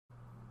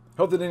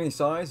Health at any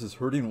size is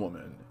hurting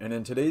women, and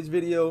in today's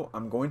video,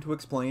 I'm going to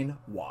explain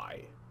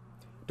why.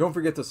 Don't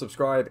forget to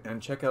subscribe and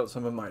check out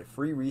some of my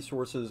free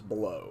resources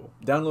below.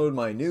 Download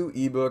my new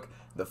ebook,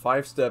 The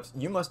 5 Steps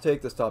You Must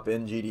Take to Stop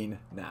Binge Eating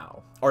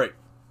Now. Alright,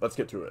 let's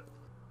get to it.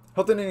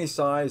 Health at any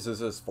size is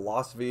this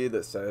philosophy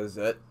that says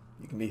that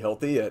you can be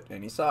healthy at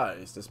any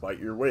size, despite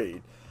your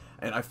weight.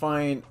 And I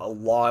find a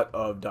lot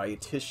of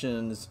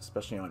dietitians,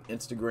 especially on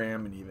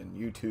Instagram and even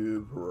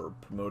YouTube, who are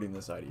promoting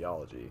this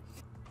ideology.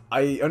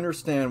 I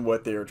understand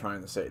what they are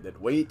trying to say,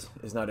 that weight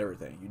is not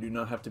everything. You do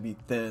not have to be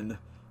thin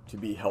to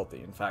be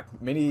healthy. In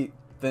fact, many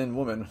thin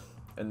women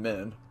and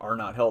men are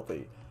not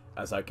healthy,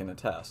 as I can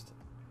attest.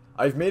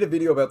 I've made a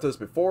video about this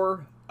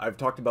before. I've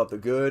talked about the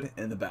good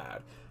and the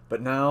bad,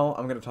 but now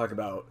I'm going to talk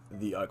about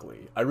the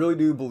ugly. I really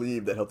do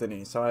believe that health at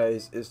any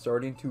size is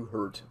starting to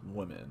hurt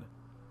women.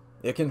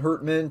 It can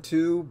hurt men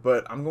too,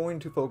 but I'm going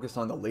to focus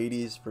on the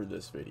ladies for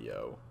this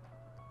video.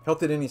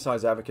 Health at any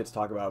size advocates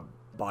talk about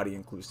body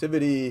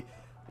inclusivity,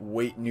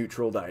 weight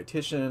neutral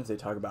dietitians, they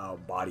talk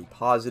about body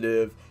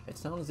positive. It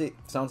sounds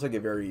like a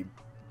very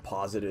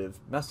positive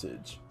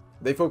message.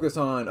 They focus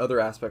on other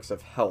aspects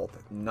of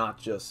health, not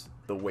just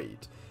the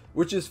weight,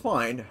 which is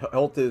fine.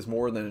 Health is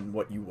more than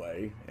what you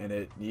weigh, and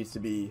it needs to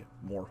be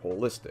more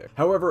holistic.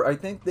 However, I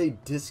think they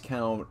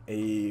discount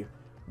a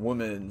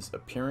woman's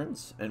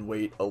appearance and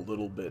weight a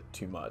little bit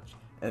too much,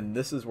 and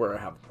this is where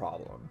I have a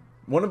problem.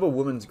 One of a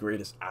woman's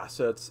greatest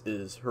assets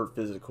is her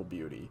physical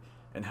beauty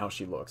and how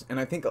she looks, and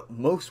I think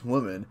most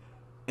women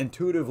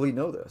intuitively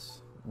know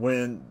this.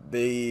 When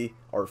they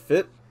are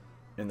fit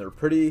and they're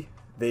pretty,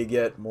 they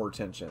get more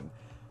attention,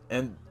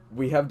 and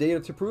we have data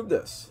to prove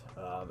this.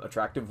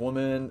 Attractive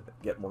women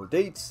get more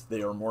dates,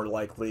 they are more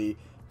likely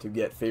to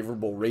get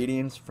favorable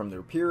ratings from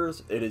their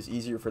peers, it is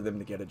easier for them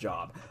to get a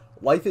job.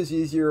 Life is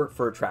easier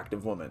for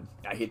attractive women.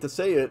 I hate to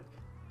say it,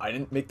 I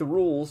didn't make the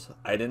rules,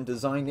 I didn't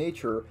design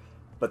nature,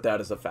 but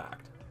that is a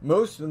fact.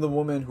 Most of the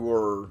women who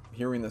are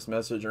hearing this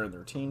message are in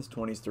their teens,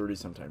 20s, 30s,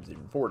 sometimes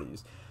even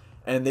 40s.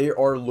 And they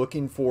are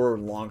looking for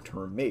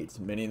long-term mates.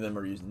 Many of them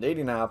are using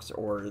dating apps,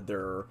 or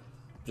they're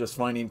just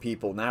finding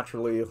people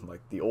naturally,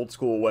 like the old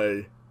school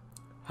way.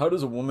 How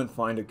does a woman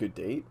find a good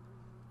date?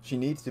 She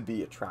needs to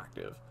be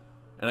attractive.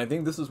 And I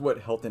think this is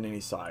what Health at Any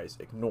Size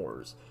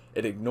ignores.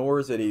 It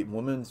ignores that a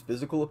woman's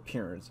physical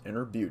appearance and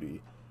her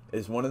beauty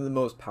is one of the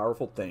most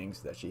powerful things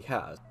that she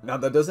has. Now,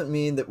 that doesn't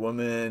mean that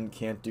women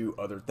can't do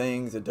other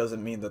things. It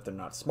doesn't mean that they're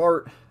not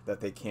smart,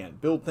 that they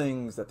can't build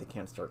things, that they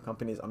can't start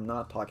companies. I'm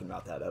not talking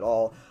about that at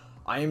all.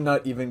 I am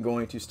not even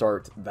going to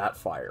start that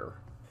fire.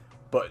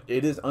 But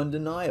it is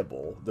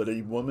undeniable that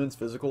a woman's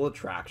physical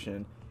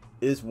attraction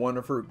is one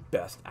of her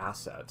best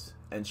assets,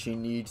 and she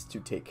needs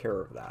to take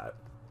care of that.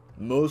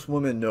 Most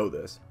women know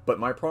this, but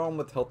my problem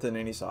with Health at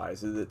Any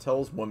Size is it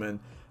tells women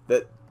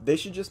that they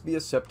should just be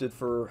accepted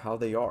for how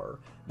they are,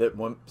 that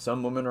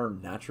some women are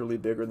naturally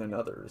bigger than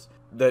others,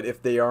 that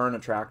if they aren't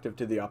attractive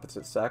to the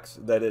opposite sex,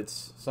 that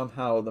it's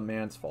somehow the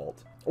man's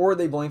fault. Or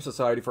they blame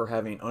society for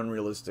having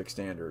unrealistic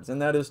standards,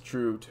 and that is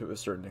true to a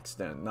certain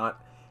extent.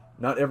 Not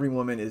every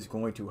woman is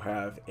going to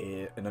have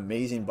an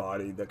amazing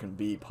body that can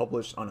be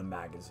published on a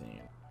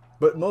magazine.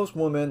 But most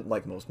women,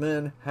 like most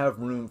men, have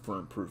room for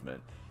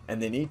improvement, and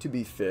they need to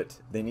be fit,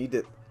 they need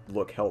to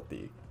look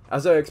healthy.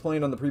 As I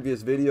explained on the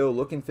previous video,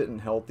 looking fit and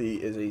healthy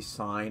is a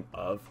sign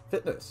of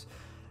fitness.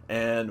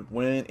 And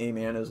when a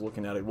man is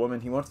looking at a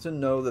woman, he wants to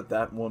know that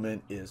that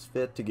woman is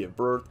fit to give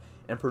birth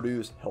and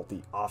produce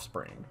healthy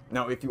offspring.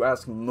 Now, if you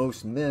ask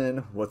most men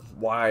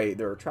why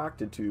they're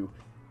attracted to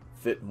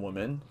fit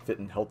women, fit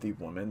and healthy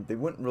women, they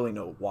wouldn't really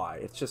know why.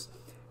 It's just,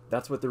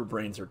 that's what their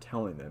brains are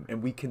telling them,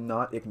 and we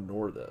cannot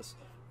ignore this.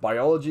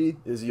 Biology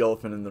is the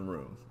elephant in the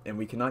room, and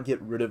we cannot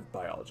get rid of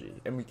biology,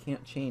 and we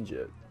can't change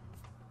it.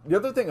 The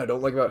other thing I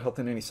don't like about Health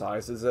at Any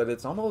Size is that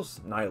it's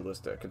almost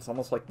nihilistic. It's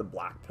almost like the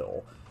black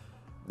pill.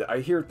 I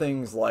hear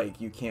things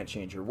like you can't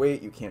change your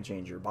weight, you can't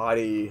change your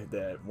body,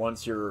 that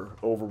once you're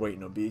overweight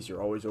and obese,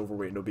 you're always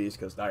overweight and obese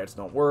because diets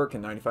don't work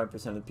and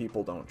 95% of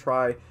people don't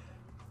try.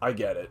 I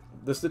get it.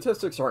 The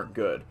statistics aren't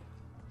good.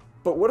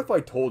 But what if I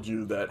told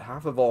you that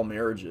half of all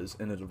marriages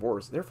end in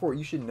divorce, therefore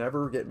you should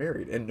never get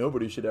married and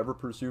nobody should ever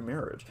pursue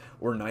marriage?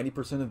 Or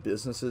 90% of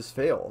businesses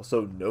fail,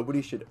 so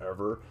nobody should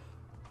ever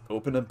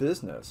open a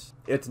business.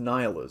 It's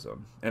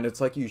nihilism, and it's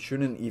like you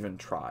shouldn't even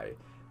try.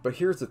 But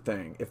here's the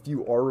thing, if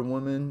you are a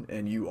woman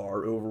and you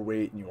are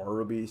overweight and you are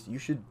obese, you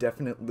should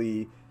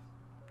definitely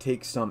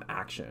take some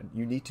action.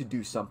 You need to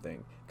do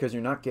something because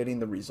you're not getting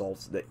the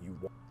results that you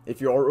want.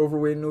 If you are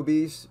overweight and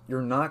obese,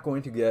 you're not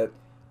going to get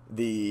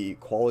the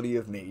quality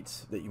of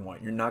mates that you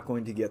want. You're not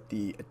going to get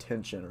the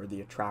attention or the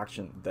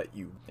attraction that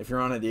you. If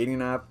you're on a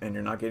dating app and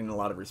you're not getting a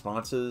lot of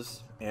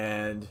responses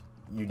and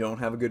you don't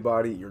have a good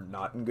body, you're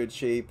not in good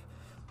shape,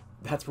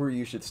 that's where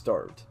you should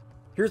start.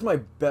 Here's my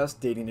best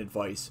dating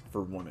advice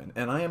for women,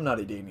 and I am not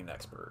a dating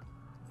expert.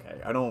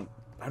 Okay, I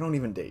don't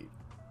even date,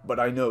 but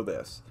I know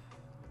this.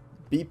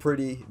 Be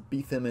pretty,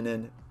 be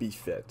feminine, be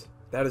fit.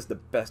 That is the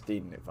best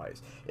dating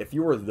advice. If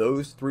you are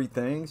those three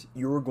things,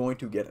 you are going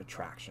to get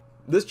attraction.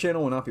 This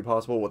channel will not be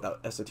possible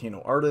without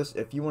Essetino artists.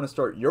 If you want to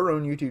start your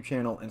own YouTube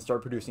channel and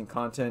start producing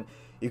content,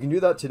 you can do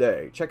that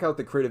today. Check out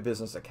the Creative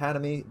Business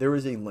Academy. There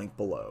is a link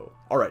below.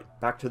 Alright,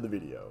 back to the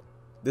video.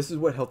 This is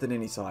what Health at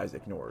Any Size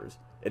ignores.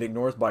 It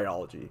ignores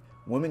biology.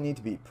 Women need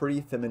to be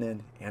pretty,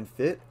 feminine, and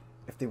fit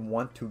if they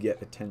want to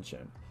get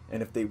attention,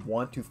 and if they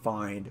want to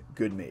find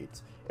good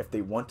mates, if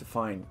they want to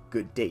find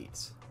good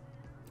dates.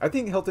 I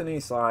think Health at Any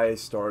Size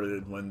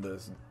started when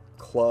this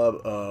club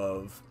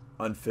of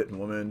unfit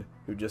women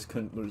who just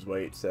couldn't lose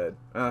weight said,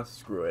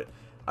 screw it.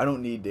 I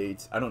don't need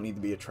dates. I don't need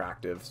to be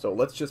attractive. So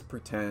let's just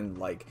pretend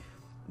like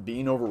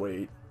being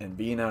overweight and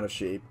being out of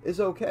shape is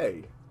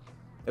okay.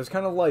 It was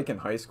kind of like in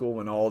high school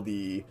when all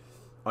the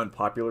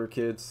unpopular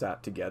kids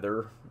sat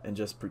together and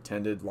just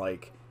pretended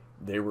like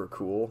they were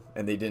cool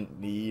and they didn't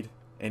need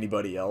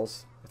anybody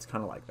else. It's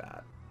kind of like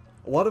that.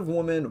 A lot of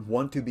women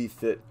want to be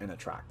fit and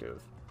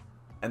attractive,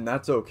 and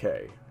that's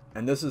okay.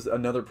 And this is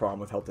another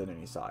problem with Health at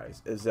Any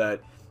Size, is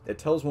that it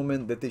tells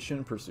women that they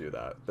shouldn't pursue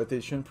that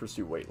they shouldn't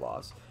pursue weight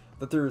loss,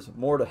 that there's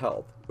more to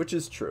health, which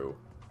is true.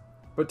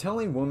 But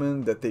telling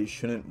women that they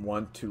shouldn't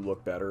want to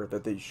look better,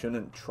 that they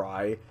shouldn't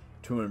try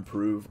to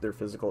improve their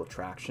physical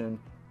attraction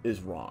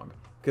is wrong.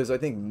 Because I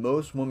think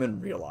most women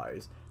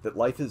realize that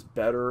life is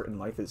better and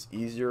life is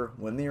easier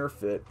when they are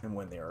fit and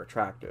when they are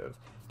attractive.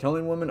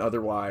 Telling women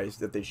otherwise,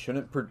 that they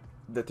shouldn't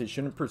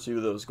pursue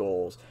those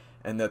goals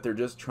and that they're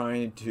just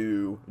trying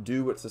to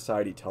do what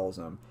society tells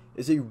them,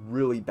 is a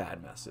really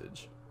bad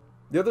message.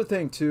 The other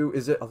thing too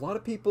is that a lot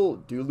of people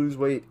do lose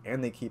weight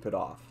and they keep it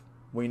off.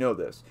 We know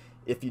this.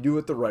 If you do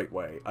it the right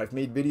way. I've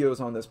made videos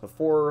on this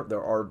before.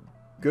 There are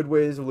good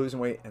ways of losing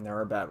weight and there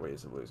are bad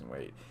ways of losing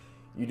weight.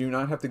 You do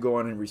not have to go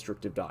on a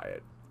restrictive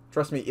diet.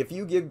 Trust me, if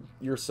you give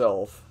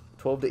yourself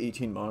 12 to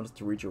 18 months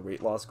to reach your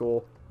weight loss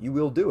goal, you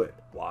will do it.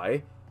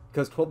 Why?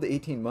 Because 12 to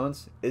 18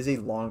 months is a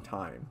long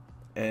time,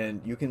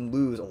 and you can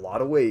lose a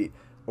lot of weight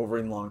over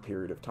a long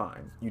period of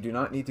time. You do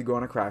not need to go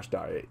on a crash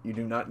diet. You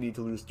do not need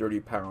to lose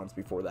 30 pounds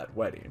before that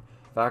wedding.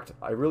 In fact,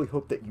 I really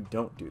hope that you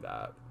don't do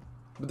that.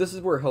 But this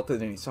is where Health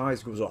at Any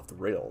Size goes off the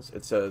rails.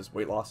 It says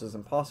weight loss is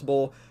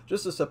impossible,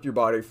 just accept your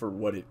body for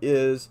what it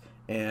is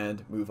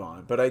and move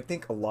on. But I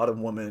think a lot of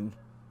women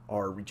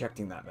are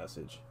rejecting that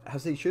message,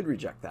 as they should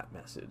reject that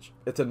message.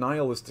 It's a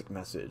nihilistic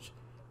message.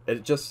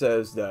 It just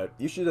says that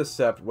you should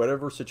accept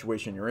whatever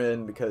situation you're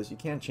in because you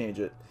can't change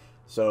it,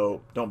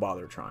 so don't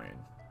bother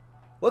trying.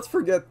 Let's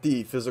forget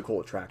the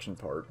physical attraction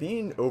part.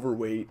 Being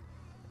overweight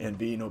and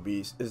being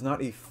obese is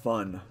not a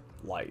fun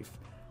life.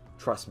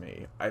 Trust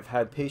me, I've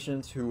had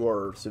patients who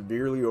are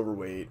severely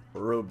overweight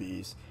or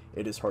obese.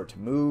 It is hard to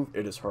move,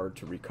 it is hard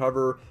to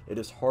recover, it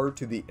is hard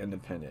to be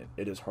independent,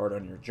 it is hard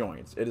on your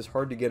joints, it is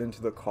hard to get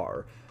into the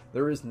car.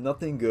 There is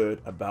nothing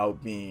good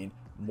about being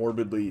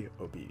morbidly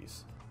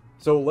obese.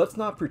 So let's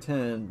not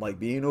pretend like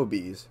being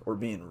obese or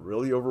being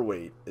really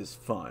overweight is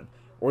fun,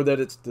 or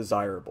that it's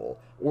desirable,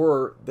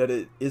 or that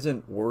it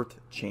isn't worth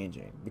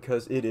changing,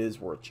 because it is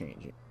worth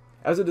changing.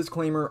 As a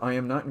disclaimer, I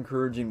am not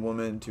encouraging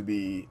women to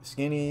be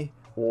skinny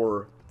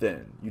or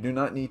thin. You do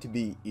not need to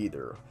be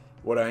either.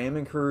 What I am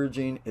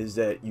encouraging is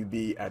that you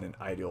be at an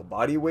ideal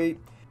body weight.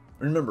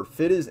 Remember,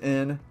 fit is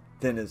in,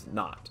 thin is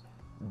not.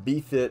 Be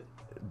fit,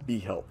 be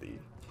healthy.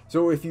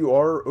 So if you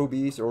are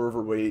obese or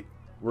overweight,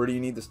 where do you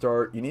need to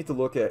start? You need to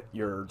look at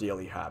your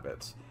daily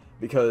habits,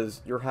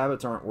 because your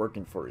habits aren't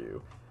working for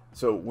you.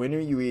 So when are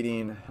you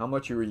eating? How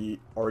much are you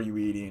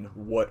eating?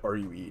 What are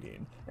you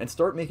eating? And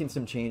start making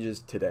some changes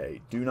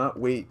today. Do not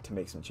wait to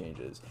make some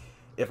changes.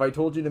 If I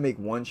told you to make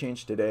one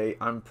change today,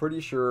 I'm pretty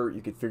sure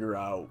you could figure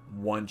out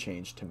one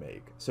change to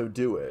make. So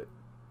do it.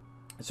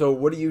 So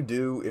what do you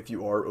do if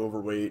you are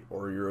overweight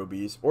or you're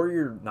obese or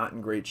you're not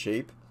in great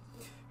shape?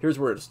 Here's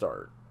where to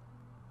start.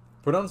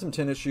 Put on some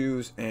tennis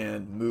shoes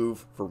and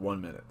move for 1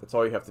 minute. That's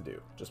all you have to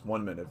do. Just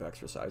 1 minute of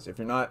exercise. If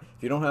you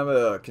don't have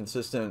a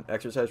consistent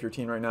exercise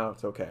routine right now,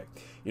 it's okay.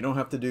 You don't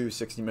have to do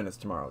 60 minutes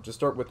tomorrow. Just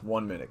start with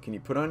 1 minute. Can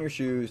you put on your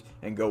shoes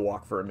and go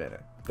walk for a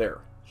minute?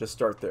 There. Just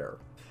start there.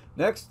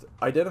 Next,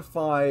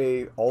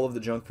 identify all of the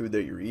junk food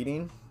that you're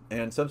eating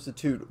and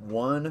substitute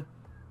one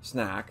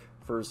snack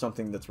for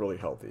something that's really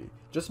healthy.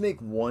 Just make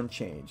one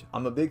change.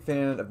 I'm a big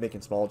fan of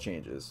making small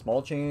changes.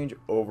 Small change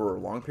over a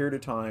long period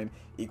of time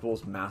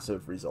equals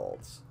massive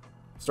results.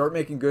 Start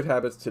making good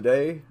habits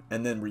today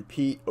and then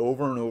repeat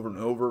over and over and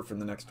over for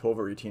the next 12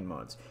 or 18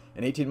 months.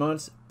 In 18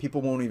 months,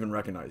 people won't even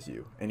recognize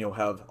you, and you'll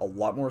have a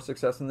lot more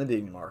success in the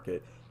dating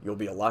market. You'll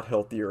be a lot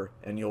healthier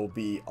and you'll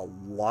be a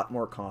lot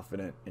more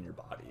confident in your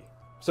body.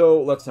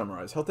 So let's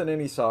summarize. Health at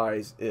Any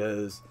Size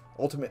is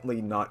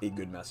ultimately not a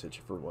good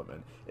message for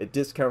women. It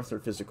discounts their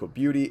physical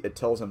beauty. It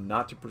tells them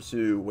not to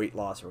pursue weight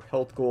loss or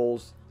health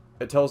goals.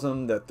 It tells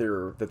them that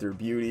their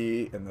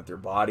beauty and that their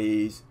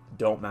bodies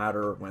don't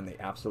matter when they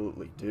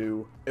absolutely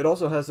do. It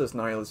also has this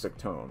nihilistic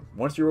tone.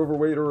 Once you're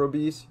overweight or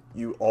obese,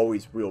 you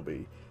always will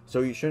be.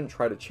 So you shouldn't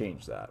try to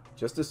change that.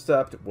 Just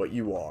accept what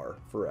you are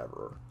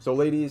forever. So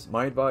ladies,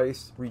 my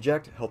advice,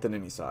 reject Health at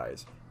Any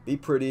Size. Be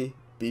pretty,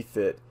 be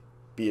fit,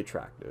 be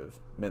attractive.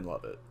 Men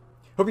love it.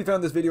 Hope you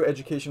found this video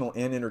educational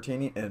and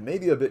entertaining and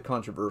maybe a bit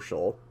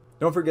controversial.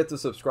 Don't forget to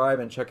subscribe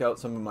and check out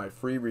some of my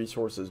free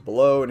resources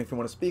below, and if you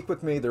want to speak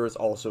with me, there is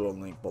also a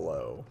link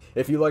below.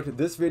 If you liked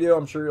this video,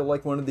 I'm sure you'll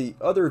like one of the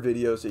other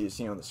videos that you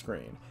see on the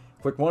screen.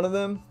 Click one of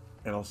them,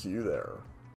 and I'll see you there.